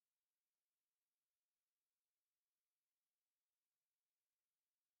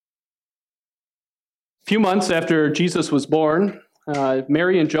A few months after Jesus was born,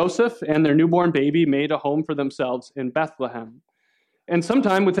 Mary and Joseph and their newborn baby made a home for themselves in Bethlehem. And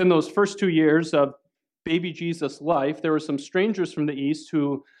sometime within those first 2 years of baby Jesus' life, there were some strangers from the east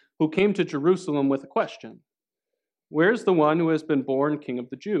who came to Jerusalem with a question. Where's the one who has been born King of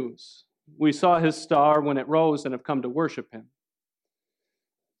the Jews? We saw his star when it rose and have come to worship him.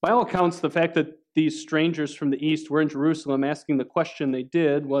 By all accounts, the fact that these strangers from the east were in Jerusalem asking the question they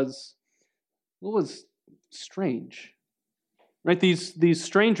did was strange. Right? These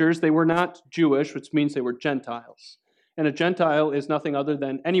strangers, they were not Jewish, which means they were Gentiles. And a Gentile is nothing other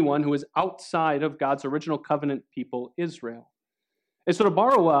than anyone who is outside of God's original covenant people, Israel. And so to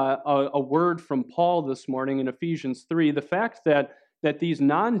borrow a word from Paul this morning in Ephesians 3, the fact that these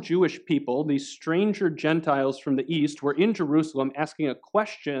non-Jewish people, these stranger Gentiles from the east, were in Jerusalem asking a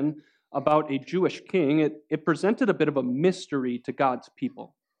question about a Jewish king, it presented a bit of a mystery to God's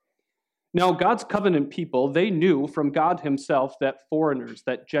people. Now, God's covenant people, they knew from God himself that foreigners,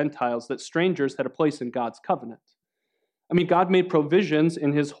 that Gentiles, that strangers had a place in God's covenant. I mean, God made provisions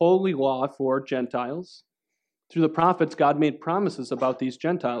in his holy law for Gentiles. Through the prophets, God made promises about these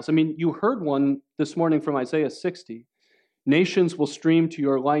Gentiles. I mean, you heard one this morning from Isaiah 60. Nations will stream to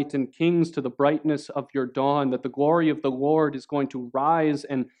your light and kings to the brightness of your dawn, that the glory of the Lord is going to rise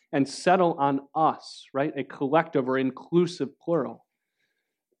and settle on us, right? A collective or inclusive plural.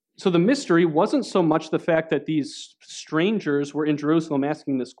 So the mystery wasn't so much the fact that these strangers were in Jerusalem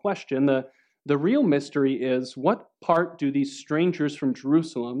asking this question. The real mystery is, what part do these strangers from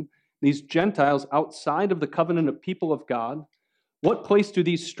Jerusalem, these Gentiles outside of the covenant of people of God, what place do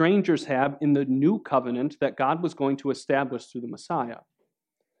these strangers have in the new covenant that God was going to establish through the Messiah?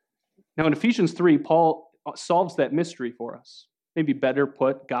 Now in Ephesians 3, Paul solves that mystery for us. Maybe better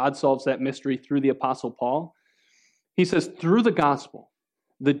put, God solves that mystery through the Apostle Paul. He says, through the gospel,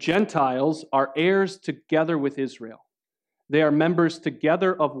 the Gentiles are heirs together with Israel. They are members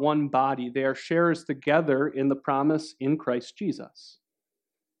together of one body. They are sharers together in the promise in Christ Jesus.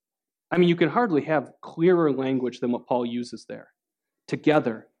 I mean, you can hardly have clearer language than what Paul uses there.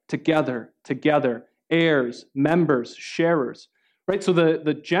 Together, together, together, heirs, members, sharers. Right? So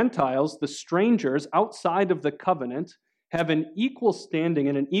the Gentiles, the strangers outside of the covenant, have an equal standing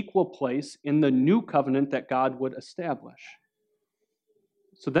and an equal place in the new covenant that God would establish.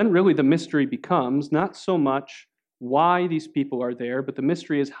 So then really the mystery becomes not so much why these people are there, but the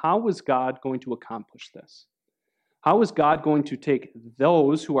mystery is, how is God going to accomplish this? How is God going to take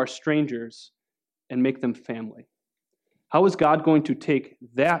those who are strangers and make them family? How is God going to take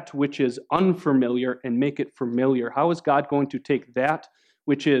that which is unfamiliar and make it familiar? How is God going to take that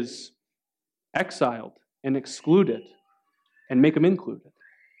which is exiled and excluded and make them included?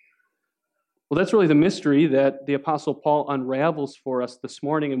 Well, that's really the mystery that the Apostle Paul unravels for us this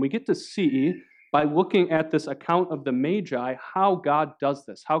morning, and we get to see by looking at this account of the Magi how God does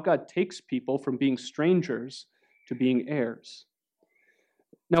this, how God takes people from being strangers to being heirs.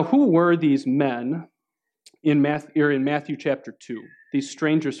 Now, who were these men in Matthew chapter 2, these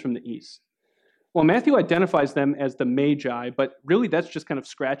strangers from the east? Well, Matthew identifies them as the Magi, but really that's just kind of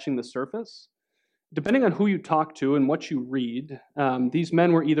scratching the surface. Depending on who you talk to and what you read, these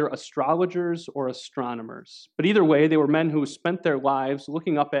men were either astrologers or astronomers. But either way, they were men who spent their lives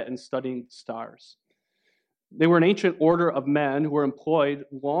looking up at and studying stars. They were an ancient order of men who were employed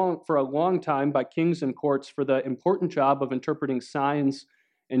for a long time by kings and courts for the important job of interpreting signs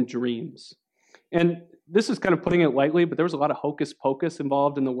and dreams. And this is kind of putting it lightly, but there was a lot of hocus pocus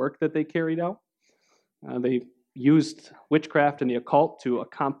involved in the work that they carried out. They used witchcraft and the occult to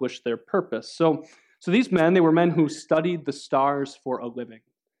accomplish their purpose. So these men, they were men who studied the stars for a living.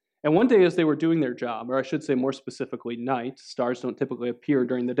 And one day as they were doing their job, or I should say more specifically night, stars don't typically appear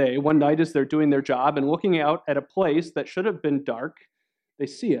during the day, one night as they're doing their job and looking out at a place that should have been dark, they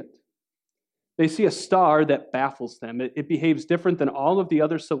see it. They see a star that baffles them. It behaves different than all of the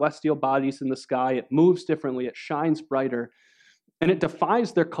other celestial bodies in the sky. It moves differently. It shines brighter. And it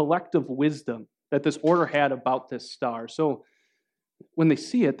defies their collective wisdom that this order had about this star. So when they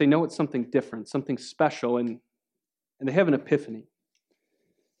see it, they know it's something different, something special, and they have an epiphany.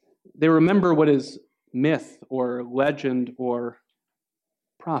 They remember what is myth or legend or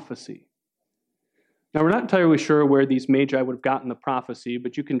prophecy. Now, we're not entirely sure where these Magi would have gotten the prophecy,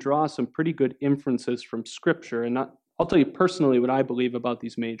 but you can draw some pretty good inferences from Scripture, and I'll tell you personally what I believe about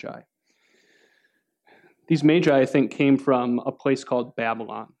these Magi. These Magi, I think, came from a place called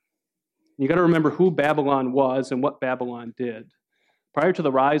Babylon. You got to remember who Babylon was and what Babylon did. Prior to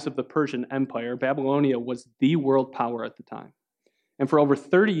the rise of the Persian Empire, Babylonia was the world power at the time. And for over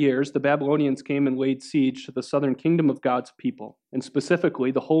 30 years, the Babylonians came and laid siege to the southern kingdom of God's people, and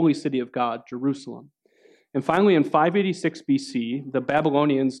specifically the holy city of God, Jerusalem. And finally, in 586 BC, the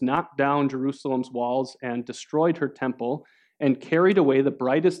Babylonians knocked down Jerusalem's walls and destroyed her temple and carried away the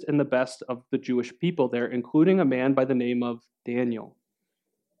brightest and the best of the Jewish people there, including a man by the name of Daniel.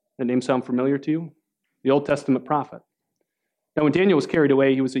 That name sound familiar to you? The Old Testament prophet. Now, when Daniel was carried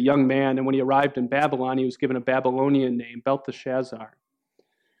away, he was a young man, and when he arrived in Babylon, he was given a Babylonian name, Belteshazzar.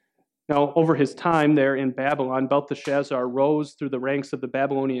 Now, over his time there in Babylon, Belteshazzar rose through the ranks of the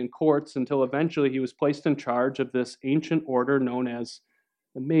Babylonian courts until eventually he was placed in charge of this ancient order known as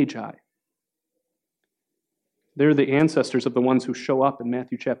the Magi. They're the ancestors of the ones who show up in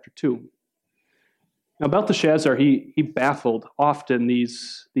Matthew chapter 2. Now, Belteshazzar, he baffled often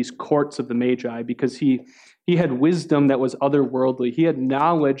these courts of the Magi because he had wisdom that was otherworldly. He had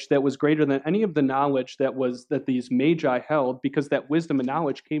knowledge that was greater than any of the knowledge that these Magi held, because that wisdom and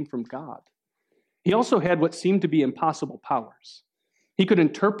knowledge came from God. He also had what seemed to be impossible powers. He could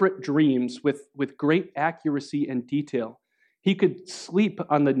interpret dreams with great accuracy and detail. He could sleep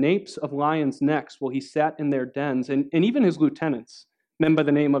on the napes of lions' necks while he sat in their dens. And even his lieutenants, men by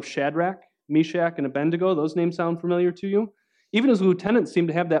the name of Shadrach, Meshach, and Abednego, those names sound familiar to you? Even his lieutenants seem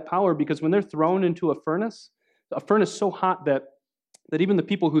to have that power, because when they're thrown into a furnace so hot that even the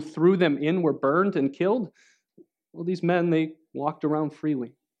people who threw them in were burned and killed, well, these men, they walked around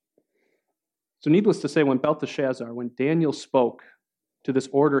freely. So needless to say, when Daniel spoke to this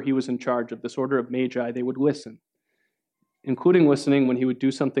order he was in charge of, this order of Magi, they would listen, including listening when he would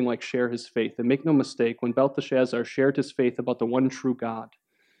do something like share his faith. And make no mistake, when Belteshazzar shared his faith about the one true God,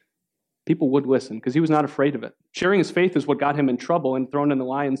 people would listen because he was not afraid of it. Sharing his faith is what got him in trouble and thrown in the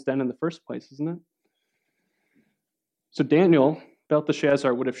lion's den in the first place, isn't it? So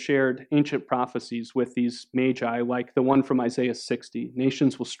Belteshazzar would have shared ancient prophecies with these Magi, like the one from Isaiah 60,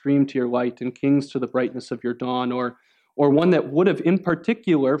 nations will stream to your light and kings to the brightness of your dawn, or one that would have in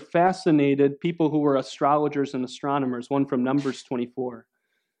particular fascinated people who were astrologers and astronomers, one from Numbers 24,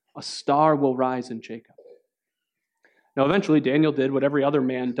 a star will rise in Jacob. Now, eventually, Daniel did what every other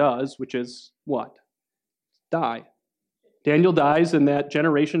man does, which is what? Die. Daniel dies, and that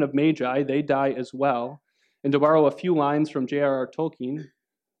generation of Magi, they die as well. And to borrow a few lines from J.R.R. Tolkien,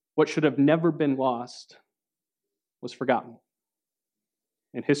 what should have never been lost was forgotten.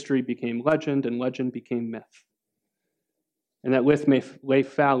 And history became legend, and legend became myth. And that myth lay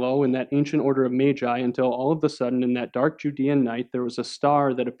fallow in that ancient order of Magi until all of a sudden, in that dark Judean night, there was a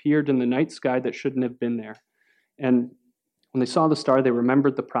star that appeared in the night sky that shouldn't have been there. And when they saw the star, they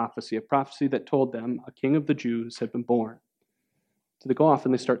remembered the prophecy, a prophecy that told them a king of the Jews had been born. So they go off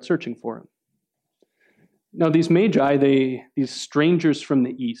and they start searching for him. Now, these Magi, these strangers from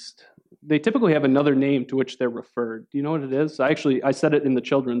the east, they typically have another name to which they're referred. Do you know what it is? I said it in the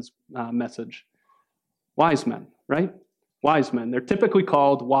children's message. Wise men, right? Wise men. They're typically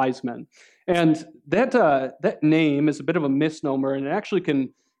called wise men. And that name is a bit of a misnomer, and it actually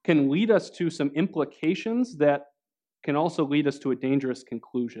can lead us to some implications that can also lead us to a dangerous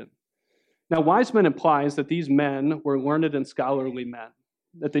conclusion. Now, wise men implies that these men were learned and scholarly men,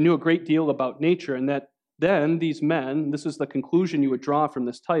 that they knew a great deal about nature, and that then these men, this is the conclusion you would draw from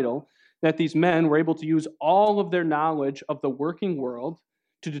this title, that these men were able to use all of their knowledge of the working world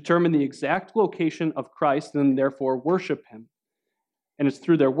to determine the exact location of Christ and therefore worship him. And it's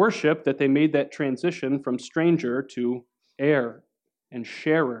through their worship that they made that transition from stranger to heir and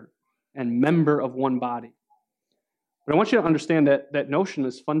sharer and member of one body. But I want you to understand that that notion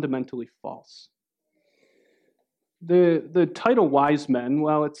is fundamentally false. The title wise men,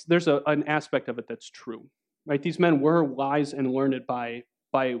 well, there's an aspect of it that's true, right? These men were wise and learned by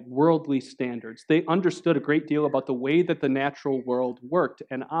worldly standards. They understood a great deal about the way that the natural world worked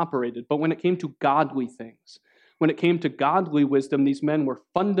and operated. But when it came to godly things, when it came to godly wisdom, these men were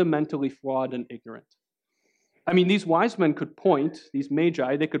fundamentally flawed and ignorant. I mean, these wise men could point, these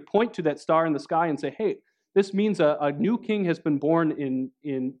Magi, they could point to that star in the sky and say, hey, this means a new king has been born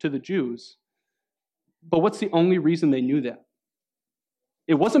to the Jews. But what's the only reason they knew that?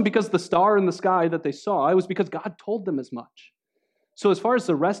 It wasn't because the star in the sky that they saw. It was because God told them as much. So as far as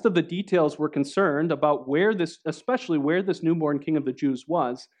the rest of the details were concerned about especially where this newborn king of the Jews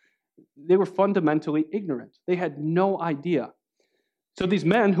was, they were fundamentally ignorant. They had no idea. So these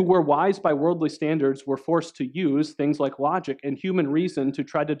men who were wise by worldly standards were forced to use things like logic and human reason to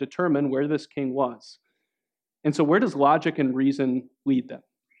try to determine where this king was. And so where does logic and reason lead them?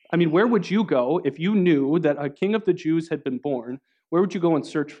 I mean, where would you go if you knew that a king of the Jews had been born? Where would you go and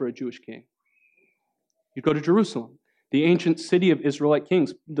search for a Jewish king? You'd go to Jerusalem, the ancient city of Israelite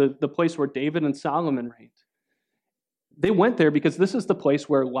kings, the place where David and Solomon reigned. They went there because this is the place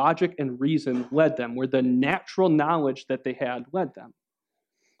where logic and reason led them, where the natural knowledge that they had led them.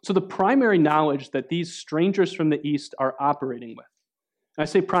 So the primary knowledge that these strangers from the east are operating with, I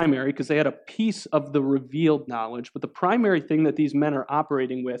say primary because they had a piece of the revealed knowledge, but the primary thing that these men are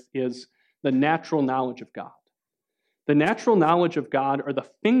operating with is the natural knowledge of God. The natural knowledge of God are the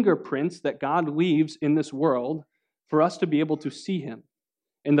fingerprints that God leaves in this world for us to be able to see him,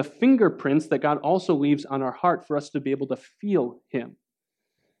 and the fingerprints that God also leaves on our heart for us to be able to feel him.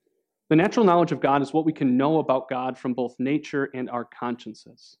 The natural knowledge of God is what we can know about God from both nature and our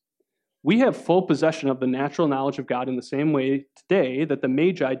consciences. We have full possession of the natural knowledge of God in the same way today that the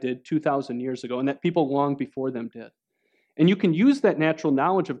Magi did 2,000 years ago and that people long before them did. And you can use that natural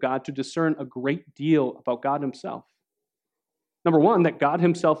knowledge of God to discern a great deal about God himself. Number one, that God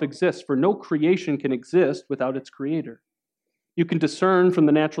himself exists, for no creation can exist without its creator. You can discern from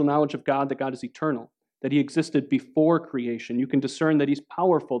the natural knowledge of God that God is eternal, that he existed before creation. You can discern that he's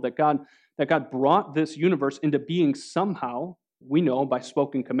powerful, that God brought this universe into being somehow. We know by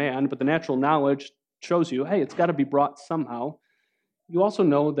spoken command, but the natural knowledge shows you, hey, it's got to be brought somehow. You also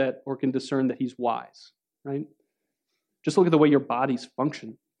know that, or can discern that he's wise, right? Just look at the way your bodies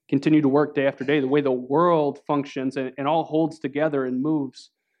function, continue to work day after day, the way the world functions and all holds together and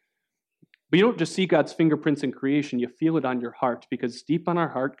moves. But you don't just see God's fingerprints in creation, you feel it on your heart, because deep on our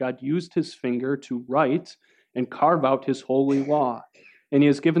heart, God used his finger to write and carve out his holy law. And he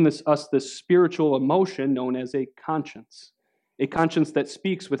has given us this spiritual emotion known as a conscience that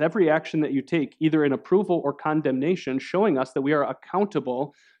speaks with every action that you take, either in approval or condemnation, showing us that we are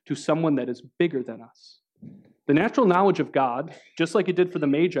accountable to someone that is bigger than us. The natural knowledge of God, just like it did for the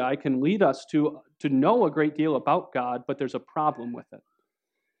Magi, can lead us to know a great deal about God, but there's a problem with it.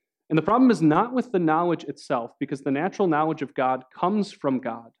 And the problem is not with the knowledge itself, because the natural knowledge of God comes from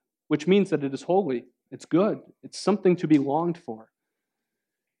God, which means that it is holy, it's good, it's something to be longed for.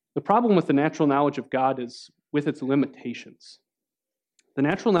 The problem with the natural knowledge of God is with its limitations. The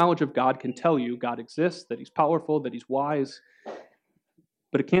natural knowledge of God can tell you God exists, that he's powerful, that he's wise,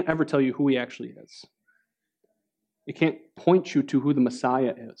 but it can't ever tell you who he actually is. It can't point you to who the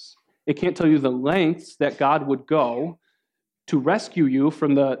Messiah is. It can't tell you the lengths that God would go to rescue you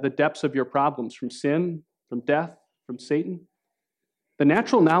from the depths of your problems, from sin, from death, from Satan. The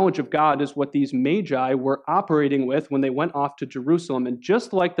natural knowledge of God is what these Magi were operating with when they went off to Jerusalem. And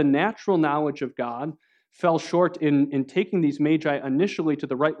just like the natural knowledge of God fell short in taking these Magi initially to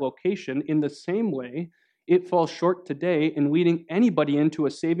the right location, in the same way, it falls short today in leading anybody into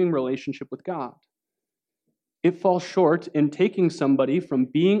a saving relationship with God. It falls short in taking somebody from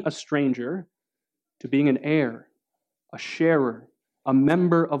being a stranger to being an heir, a sharer, a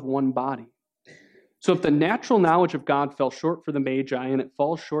member of one body. So if the natural knowledge of God fell short for the Magi and it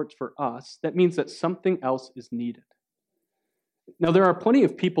falls short for us, that means that something else is needed. Now, there are plenty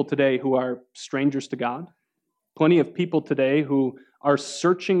of people today who are strangers to God, plenty of people today who are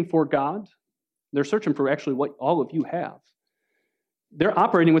searching for God. They're searching for actually what all of you have. They're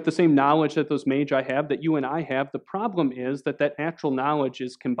operating with the same knowledge that those Magi have, that you and I have. The problem is that natural knowledge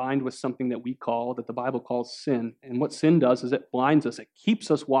is combined with something that the Bible calls sin. And what sin does is it blinds us. It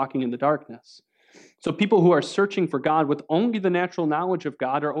keeps us walking in the darkness. So people who are searching for God with only the natural knowledge of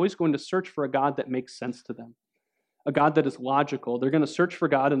God are always going to search for a God that makes sense to them, a God that is logical. They're going to search for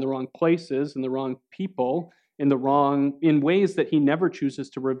God in the wrong places, in the wrong people, in ways that he never chooses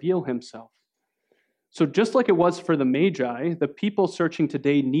to reveal himself. So just like it was for the Magi, the people searching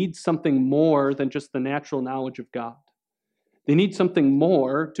today need something more than just the natural knowledge of God. They need something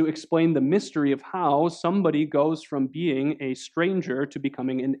more to explain the mystery of how somebody goes from being a stranger to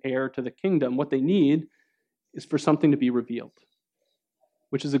becoming an heir to the kingdom. What they need is for something to be revealed,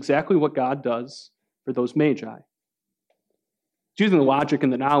 which is exactly what God does for those Magi. Using the logic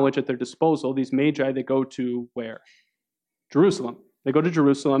and the knowledge at their disposal, these Magi, they go to where? Jerusalem. They go to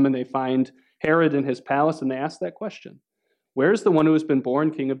Jerusalem and they find Herod in his palace, and they ask that question. Where is the one who has been born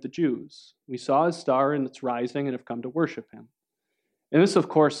king of the Jews? We saw his star and its rising and have come to worship him. And this, of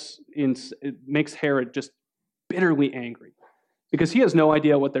course, it makes Herod just bitterly angry because he has no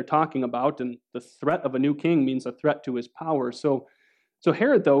idea what they're talking about, and the threat of a new king means a threat to his power. So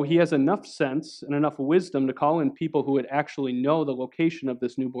Herod, though, he has enough sense and enough wisdom to call in people who would actually know the location of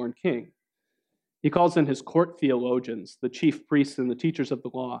this newborn king. He calls in his court theologians, the chief priests and the teachers of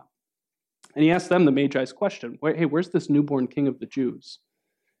the law. And he asks them the Magi's question, hey, where's this newborn king of the Jews?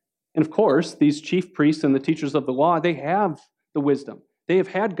 And of course, these chief priests and the teachers of the law, they have the wisdom. They have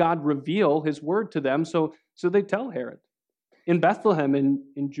had God reveal his word to them, so they tell Herod, in Bethlehem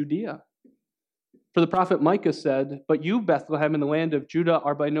in Judea. For the prophet Micah said, but you, Bethlehem, in the land of Judah,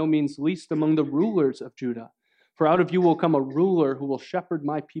 are by no means least among the rulers of Judah. For out of you will come a ruler who will shepherd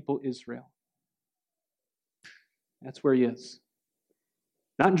my people Israel. That's where he is.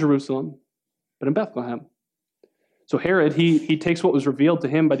 not in Jerusalem, but in Bethlehem. So Herod, he takes what was revealed to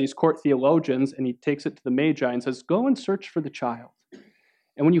him by these court theologians, and he takes it to the Magi and says, go and search for the child.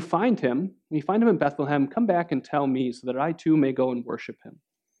 And when you find him in Bethlehem, come back and tell me so that I too may go and worship him.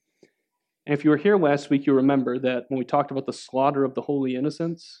 And if you were here last week, you remember that when we talked about the slaughter of the holy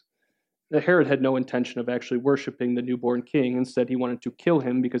innocents, that Herod had no intention of actually worshiping the newborn king. Instead, he wanted to kill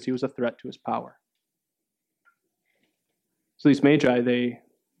him because he was a threat to his power. So these Magi, they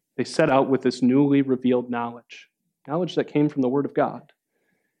set out with this newly revealed knowledge that came from the Word of God.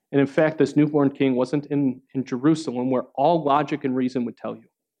 And in fact, this newborn king wasn't in Jerusalem, where all logic and reason would tell you,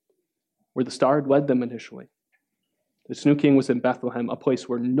 where the star had led them initially. This new king was in Bethlehem, a place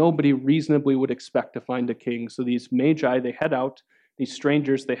where nobody reasonably would expect to find a king. So these Magi, they head out, these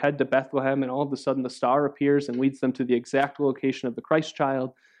strangers, they head to Bethlehem, and all of a sudden the star appears and leads them to the exact location of the Christ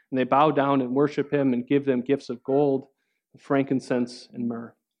child, and they bow down and worship him and give them gifts of gold, frankincense, and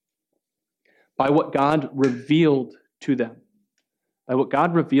myrrh. By what God revealed to them,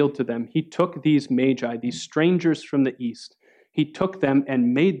 he took these Magi, these strangers from the east, he took them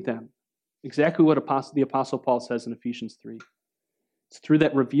and made them exactly what the Apostle Paul says in Ephesians 3. It's through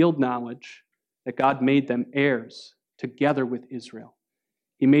that revealed knowledge that God made them heirs together with Israel.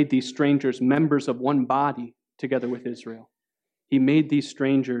 He made these strangers members of one body together with Israel. He made these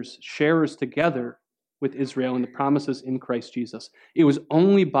strangers sharers together with Israel in the promises in Christ Jesus. It was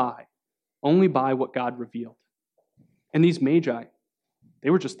only by what God revealed. And these Magi,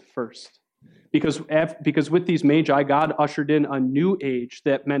 they were just the first. Because with these Magi, God ushered in a new age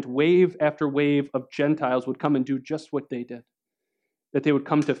that meant wave after wave of Gentiles would come and do just what they did. That they would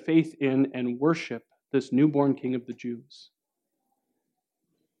come to faith in and worship this newborn King of the Jews.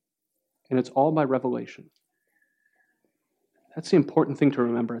 And it's all by revelation. That's the important thing to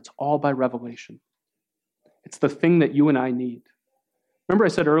remember. It's all by revelation. It's the thing that you and I need. Remember I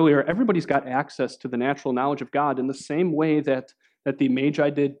said earlier, everybody's got access to the natural knowledge of God in the same way that the Magi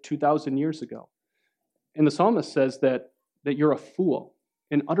did 2,000 years ago. And the psalmist says that you're a fool,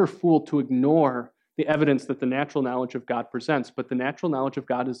 an utter fool to ignore the evidence that the natural knowledge of God presents. But the natural knowledge of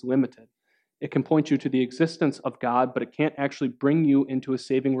God is limited. It can point you to the existence of God, but it can't actually bring you into a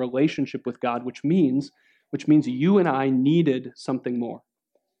saving relationship with God, which means you and I needed something more.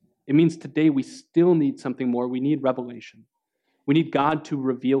 It means today we still need something more. We need revelation. We need God to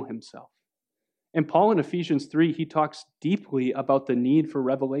reveal himself. And Paul in Ephesians 3, he talks deeply about the need for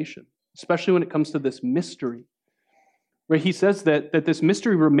revelation, especially when it comes to this mystery, where he says that this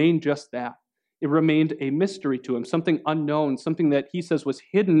mystery remained just that. It remained a mystery to him, something unknown, something that he says was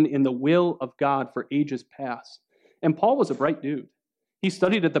hidden in the will of God for ages past. And Paul was a bright dude. He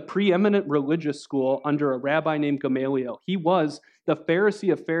studied at the preeminent religious school under a rabbi named Gamaliel. He was the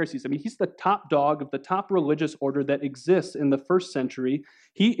Pharisee of Pharisees. I mean, he's the top dog of the top religious order that exists in the first century.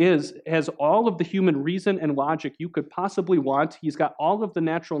 He has all of the human reason and logic you could possibly want. He's got all of the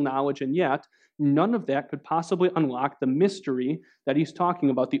natural knowledge, and yet none of that could possibly unlock the mystery that he's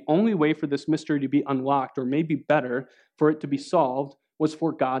talking about. The only way for this mystery to be unlocked, or maybe better, for it to be solved, was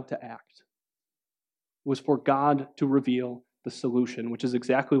for God to act. It was for God to reveal the solution, which is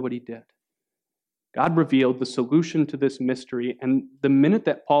exactly what he did. God revealed the solution to this mystery, and the minute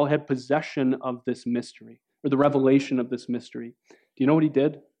that Paul had possession of this mystery, or the revelation of this mystery, do you know what he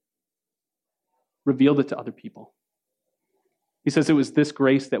did? Revealed it to other people. He says it was this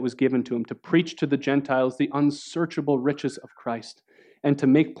grace that was given to him to preach to the Gentiles the unsearchable riches of Christ, and to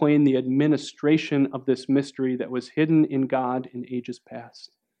make plain the administration of this mystery that was hidden in God in ages past.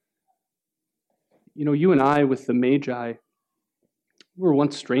 You know, you and I, with the Magi, we were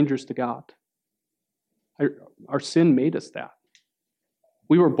once strangers to God. Our sin made us that.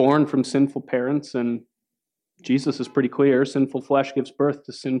 We were born from sinful parents, and Jesus is pretty clear. Sinful flesh gives birth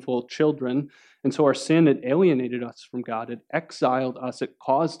to sinful children. And so our sin, it alienated us from God. It exiled us. It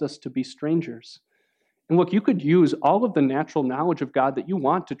caused us to be strangers. And look, you could use all of the natural knowledge of God that you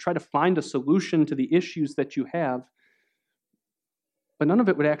want to try to find a solution to the issues that you have, but none of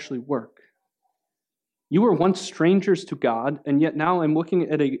it would actually work. You were once strangers to God, and yet now I'm looking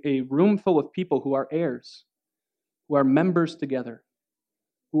at a room full of people who are heirs, who are members together,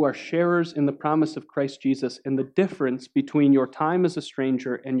 who are sharers in the promise of Christ Jesus. And the difference between your time as a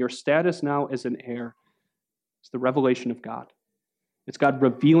stranger and your status now as an heir is the revelation of God. It's God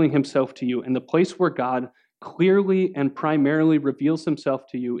revealing himself to you. And the place where God clearly and primarily reveals himself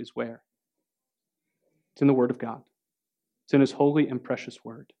to you is where? It's in the Word of God. It's in his holy and precious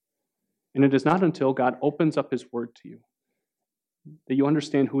Word. And it is not until God opens up his Word to you that you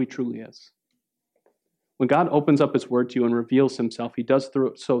understand who he truly is. When God opens up his Word to you and reveals himself, he does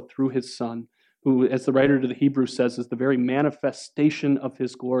so through his Son, who, as the writer to the Hebrews says, is the very manifestation of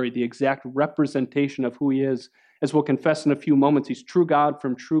his glory, the exact representation of who he is. As we'll confess in a few moments, he's true God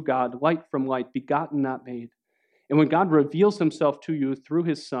from true God, light from light, begotten, not made. And when God reveals himself to you through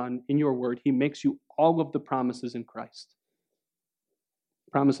his Son in your word, he makes you all of the promises in Christ.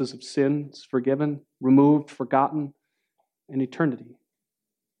 Promises of sins forgiven, removed, forgotten, and eternity.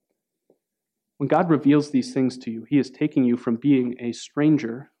 When God reveals these things to you, he is taking you from being a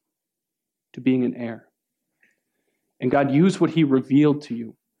stranger to being an heir. And God used what he revealed to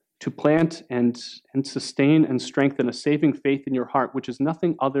you to plant and sustain and strengthen a saving faith in your heart, which is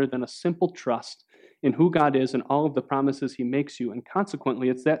nothing other than a simple trust in who God is and all of the promises he makes you. And consequently,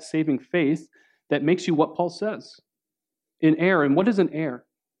 it's that saving faith that makes you what Paul says, an heir. And what is an heir?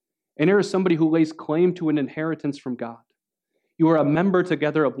 An heir is somebody who lays claim to an inheritance from God. You are a member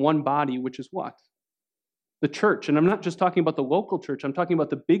together of one body, which is what? The church. And I'm not just talking about the local church. I'm talking about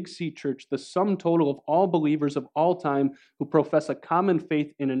the Big C church, the sum total of all believers of all time who profess a common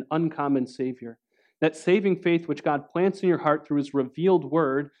faith in an uncommon Savior. That saving faith which God plants in your heart through his revealed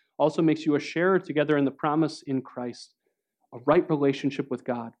word also makes you a sharer together in the promise in Christ, a right relationship with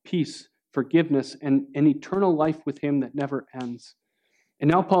God, peace, forgiveness, and an eternal life with him that never ends.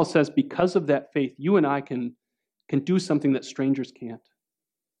 And now Paul says, because of that faith, you and I can do something that strangers can't.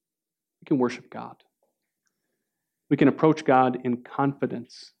 We can worship God. We can approach God in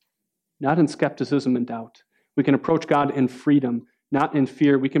confidence, not in skepticism and doubt. We can approach God in freedom, not in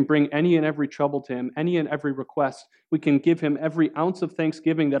fear. We can bring any and every trouble to him, any and every request. We can give him every ounce of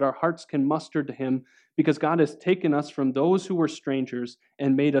thanksgiving that our hearts can muster to him, because God has taken us from those who were strangers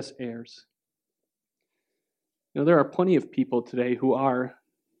and made us heirs. You know, there are plenty of people today who are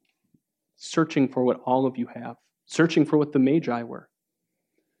searching for what all of you have, searching for what the Magi were.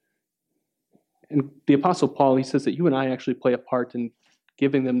 And the Apostle Paul, he says that you and I actually play a part in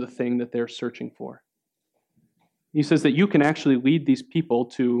giving them the thing that they're searching for. He says that you can actually lead these people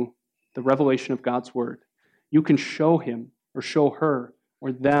to the revelation of God's word. You can show him or show her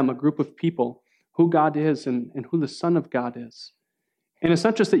or them, a group of people, who God is and who the Son of God is. And it's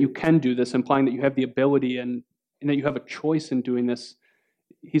not just that you can do this, implying that you have the ability and that you have a choice in doing this.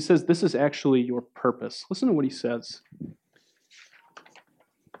 He says this is actually your purpose. Listen to what he says.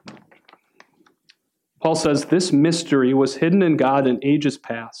 Paul says, this mystery was hidden in God in ages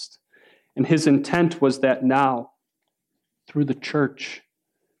past, and his intent was that now, through the church,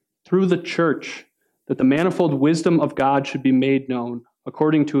 that the manifold wisdom of God should be made known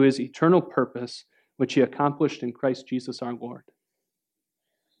according to his eternal purpose, which he accomplished in Christ Jesus our Lord.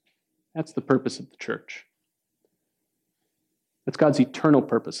 That's the purpose of the church. That's God's eternal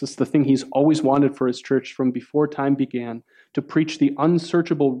purpose. It's the thing he's always wanted for his church from before time began, to preach the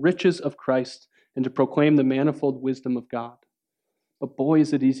unsearchable riches of Christ and to proclaim the manifold wisdom of God. But boy,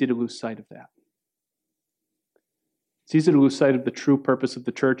 is it easy to lose sight of that. It's easy to lose sight of the true purpose of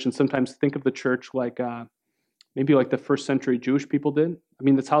the church and sometimes think of the church like maybe like the first century Jewish people did. I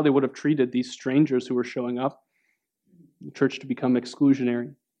mean, that's how they would have treated these strangers who were showing up. The church to become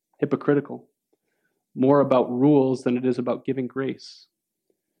exclusionary, hypocritical, more about rules than it is about giving grace.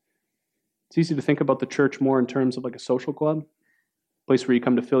 It's easy to think about the church more in terms of like a social club, a place where you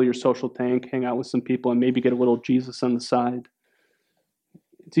come to fill your social tank, hang out with some people, and maybe get a little Jesus on the side.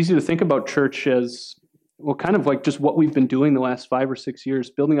 It's easy to think about church as, well, kind of like just what we've been doing the last 5 or 6 years,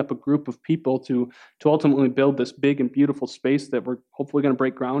 building up a group of people to ultimately build this big and beautiful space that we're hopefully going to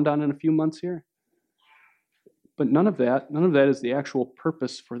break ground on in a few months here. But none of that is the actual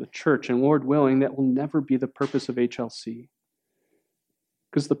purpose for the church. And Lord willing, that will never be the purpose of HLC.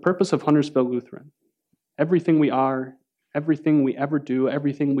 Because the purpose of Huntersville Lutheran, everything we are, everything we ever do,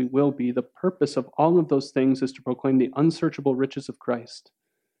 everything we will be, the purpose of all of those things is to proclaim the unsearchable riches of Christ.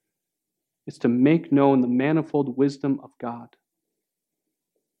 It's to make known the manifold wisdom of God.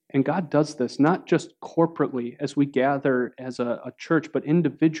 And God does this not just corporately as we gather as a church, but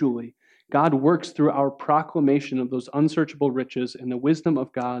individually. God works through our proclamation of those unsearchable riches and the wisdom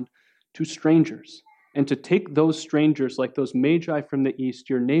of God to strangers. And to take those strangers, like those magi from the east,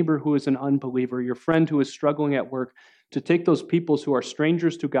 your neighbor who is an unbeliever, your friend who is struggling at work, to take those peoples who are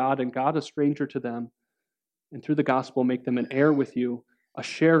strangers to God and God a stranger to them, and through the gospel make them an heir with you, a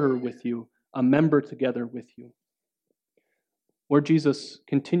sharer with you, a member together with you. Lord Jesus,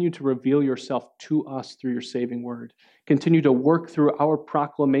 continue to reveal yourself to us through your saving word. Continue to work through our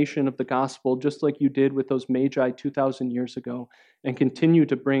proclamation of the gospel, just like you did with those magi 2,000 years ago, and continue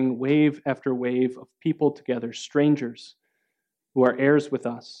to bring wave after wave of people together, strangers who are heirs with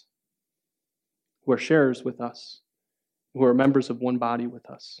us, who are sharers with us, who are members of one body with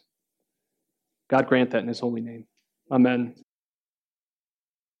us. God grant that in his holy name. Amen.